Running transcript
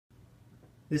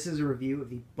This is a review of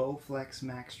the Bowflex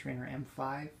Max Trainer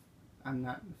M5. I'm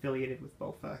not affiliated with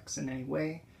Bowflex in any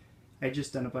way. I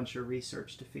just done a bunch of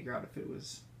research to figure out if it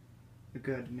was a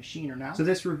good machine or not. So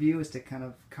this review is to kind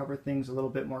of cover things a little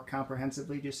bit more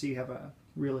comprehensively, just so you have a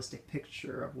realistic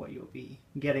picture of what you'll be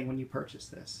getting when you purchase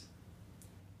this.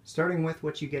 Starting with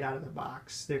what you get out of the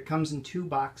box. There comes in 2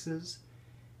 boxes.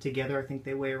 Together I think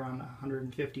they weigh around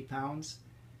 150 pounds.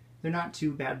 They're not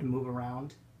too bad to move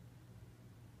around.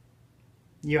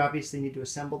 You obviously need to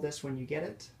assemble this when you get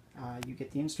it. You get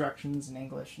the instructions in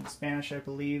English and Spanish, I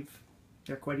believe.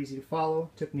 They're quite easy to follow.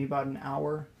 It took me about an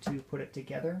hour to put it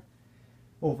together.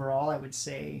 Overall, I would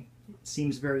say it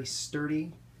seems very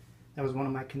sturdy. That was one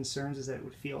of my concerns, is that it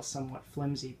would feel somewhat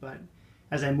flimsy, but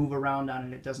as I move around on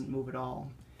it, it doesn't move at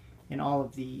all. And all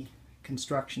of the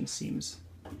construction seems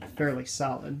fairly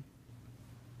solid.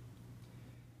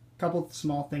 A couple of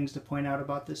small things to point out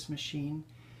about this machine.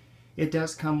 It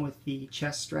does come with the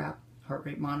chest strap heart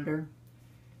rate monitor.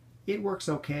 It works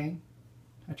okay.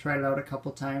 I tried it out a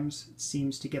couple times. It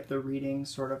seems to get the reading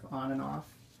sort of on and off.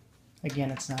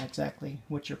 Again, it's not exactly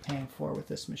what you're paying for with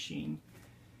this machine.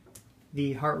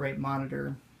 The heart rate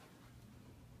monitor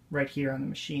right here on the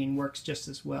machine works just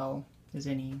as well as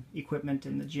any equipment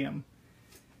in the gym.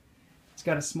 It's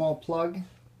got a small plug.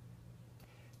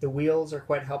 The wheels are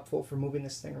quite helpful for moving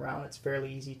this thing around. It's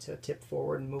fairly easy to tip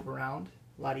forward and move around.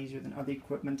 A lot easier than other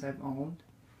equipment I've owned.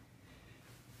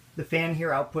 The fan here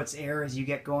outputs air as you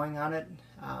get going on it.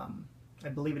 I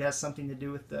believe it has something to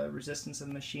do with the resistance of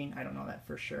the machine. I don't know that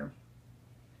for sure.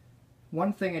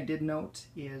 One thing I did note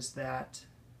is that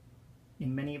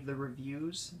in many of the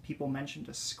reviews, people mentioned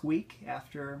a squeak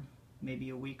after maybe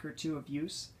a week or 2 of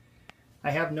use. I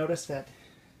have noticed that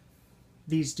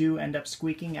these do end up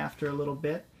squeaking after a little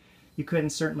bit. You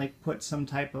could certainly put some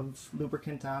type of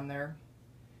lubricant on there.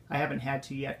 I haven't had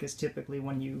to yet, because typically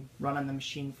when you run on the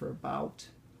machine for about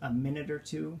a minute or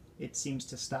 2, it seems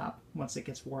to stop once it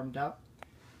gets warmed up.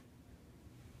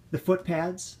 The foot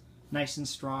pads, nice and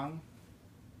strong.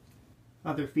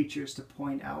 Other features to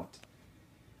point out.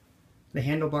 The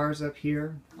handlebars up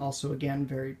here, also again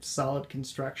very solid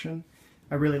construction.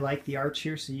 I really like the arch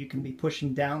here, so you can be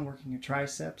pushing down, working your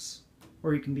triceps,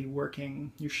 or you can be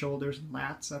working your shoulders and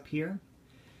lats up here.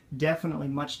 Definitely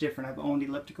much different. I've owned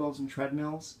ellipticals and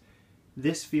treadmills.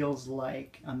 This feels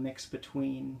like a mix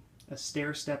between a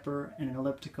stair stepper and an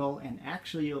elliptical, and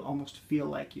actually you'll almost feel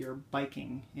like you're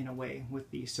biking in a way with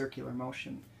the circular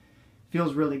motion.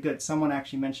 Feels really good. Someone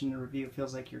actually mentioned in a review, it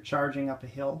feels like you're charging up a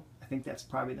hill. I think that's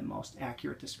probably the most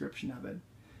accurate description of it.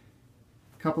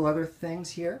 A couple other things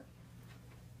here.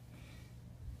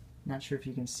 Not sure if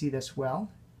you can see this well,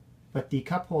 but the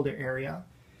cup holder area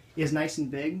is nice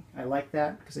and big. I like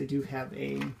that because I do have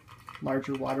a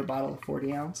larger water bottle of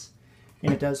 40 ounce,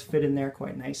 and it does fit in there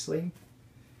quite nicely.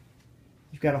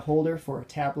 You've got a holder for a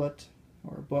tablet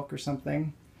or a book or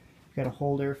something. You've got a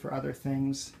holder for other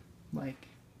things like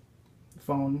a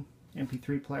phone,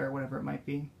 MP3 player, whatever it might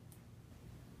be.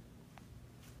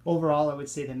 Overall, I would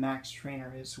say the Max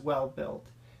Trainer is well built.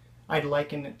 I'd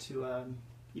liken it to a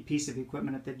piece of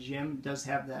equipment at the gym. It does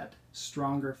have that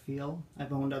stronger feel.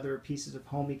 I've owned other pieces of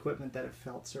home equipment that have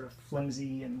felt sort of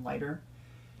flimsy and lighter.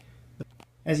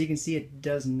 As you can see, it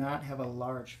does not have a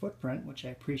large footprint, which I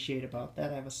appreciate about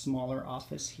that. I have a smaller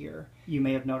office here. You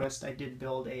may have noticed I did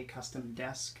build a custom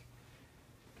desk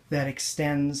that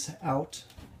extends out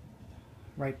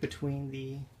right between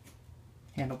the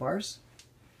handlebars.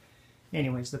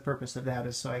 Anyways, the purpose of that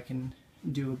is so I can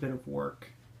do a bit of work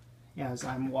as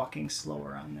I'm walking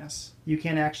slower on this. You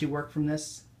can actually work from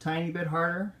this tiny bit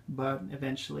harder, but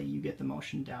eventually you get the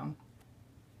motion down.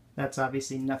 That's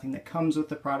obviously nothing that comes with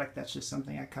the product, that's just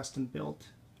something I custom built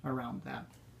around that.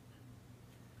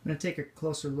 I'm going to take a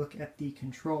closer look at the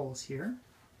controls here.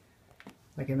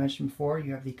 Like I mentioned before,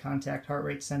 you have the contact heart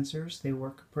rate sensors. They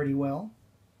work pretty well.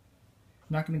 I'm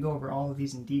not going to go over all of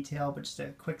these in detail, but just a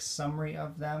quick summary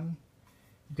of them.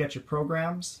 You've got your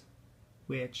programs,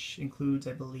 which includes,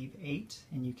 I believe, 8,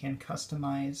 and you can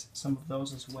customize some of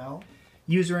those as well.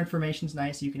 User information is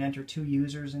nice. You can enter 2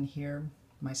 users in here,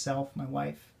 myself, my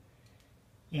wife,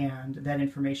 and that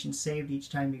information is saved each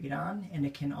time you get on, and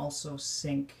it can also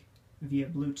sync via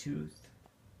Bluetooth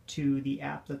to the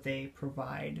app that they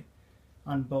provide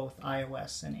on both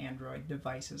iOS and Android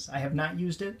devices. I have not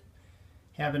used it.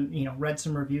 Haven't, read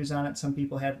some reviews on it. Some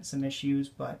people had some issues,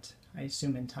 but I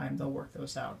assume in time they'll work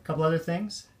those out. A couple other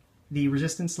things. The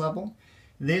resistance level.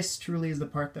 This truly is the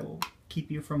part that will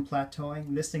keep you from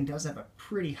plateauing. This thing does have a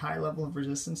pretty high level of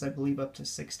resistance, I believe up to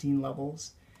 16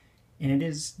 levels, and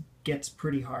it gets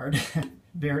pretty hard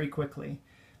very quickly.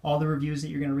 All the reviews that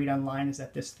you're going to read online is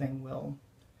that this thing will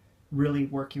really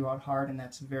work you out hard, and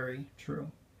that's very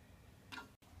true.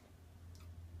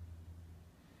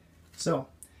 So,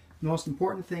 the most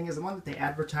important thing is the one that they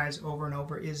advertise over and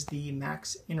over is the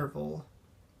max interval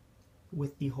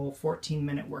with the whole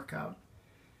 14-minute workout.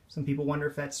 Some people wonder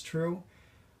if that's true.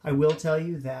 I will tell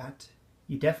you that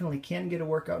you definitely can get a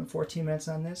workout in 14 minutes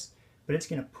on this, but it's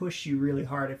going to push you really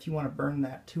hard. If you want to burn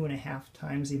that 2.5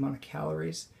 times the amount of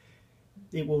calories,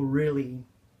 it will really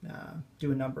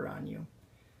do a number on you.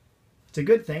 It's a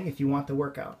good thing if you want the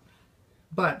workout.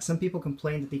 But some people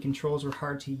complain that the controls were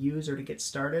hard to use or to get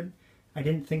started. I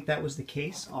didn't think that was the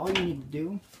case. All you need to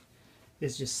do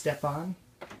is just step on,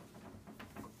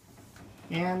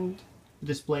 and the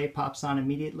display pops on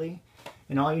immediately.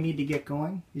 And all you need to get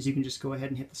going is you can just go ahead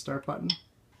and hit the start button,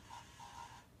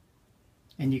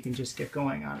 and you can just get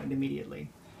going on it immediately.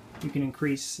 You can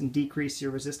increase and decrease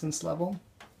your resistance level,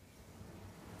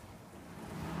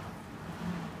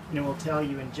 and it will tell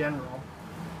you in general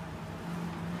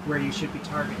where you should be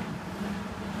targeting.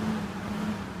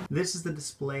 This is the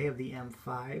display of the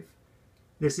M5.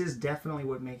 This is definitely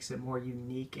what makes it more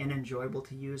unique and enjoyable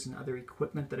to use than other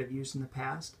equipment that I've used in the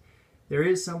past. There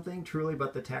is something truly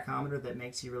about the tachometer that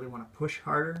makes you really want to push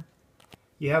harder.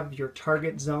 You have your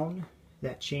target zone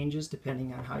that changes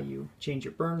depending on how you change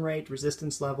your burn rate,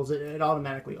 resistance levels. It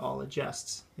automatically all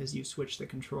adjusts as you switch the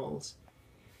controls.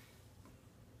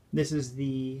 This is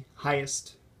the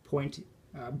highest point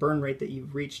burn rate that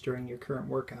you've reached during your current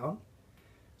workout.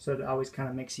 So it always kind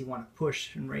of makes you want to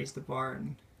push and raise the bar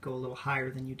and go a little higher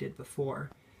than you did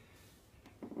before.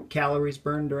 Calories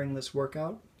burned during this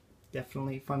workout,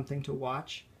 definitely a fun thing to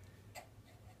watch.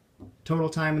 Total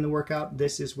time in the workout,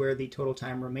 this is where the total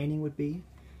time remaining would be.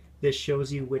 This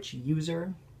shows you which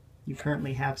user you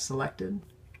currently have selected.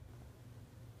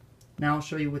 Now I'll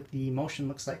show you what the motion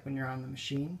looks like when you're on the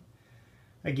machine.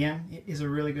 Again, it is a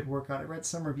really good workout. I read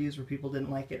some reviews where people didn't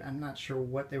like it. I'm not sure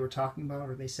what they were talking about,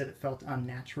 or they said it felt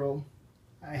unnatural.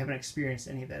 I haven't experienced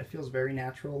any of that. It feels very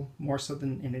natural, more so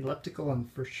than an elliptical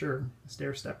and for sure a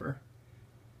stair stepper.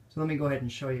 So let me go ahead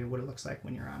and show you what it looks like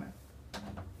when you're on it.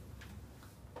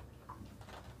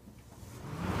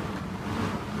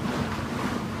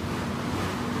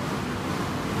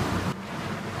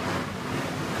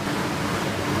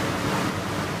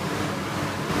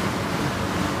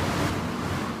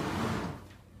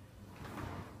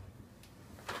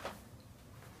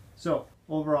 So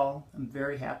overall, I'm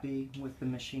very happy with the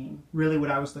machine. Really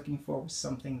what I was looking for was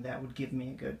something that would give me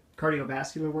a good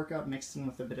cardiovascular workout mixed in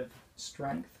with a bit of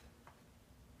strength.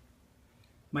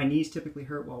 My knees typically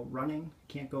hurt while running.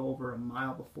 I can't go over a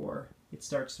mile before it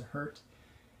starts to hurt.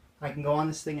 I can go on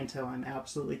this thing until I'm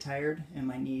absolutely tired, and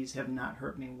my knees have not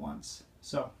hurt me once.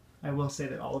 So I will say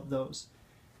that all of those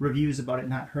reviews about it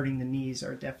not hurting the knees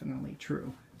are definitely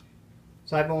true.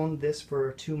 So I've owned this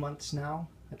for 2 months now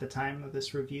at the time of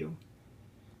this review.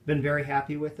 Been very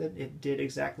happy with it. It did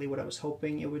exactly what I was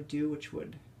hoping it would do, which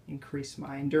would increase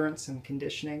my endurance and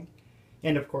conditioning,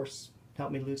 and of course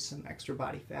help me lose some extra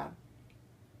body fat.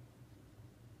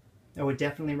 I would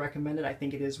definitely recommend it. I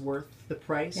think it is worth the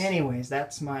price. Anyways,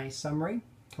 that's my summary.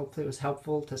 Hopefully it was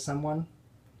helpful to someone.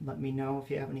 Let me know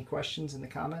if you have any questions in the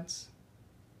comments.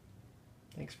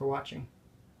 Thanks for watching.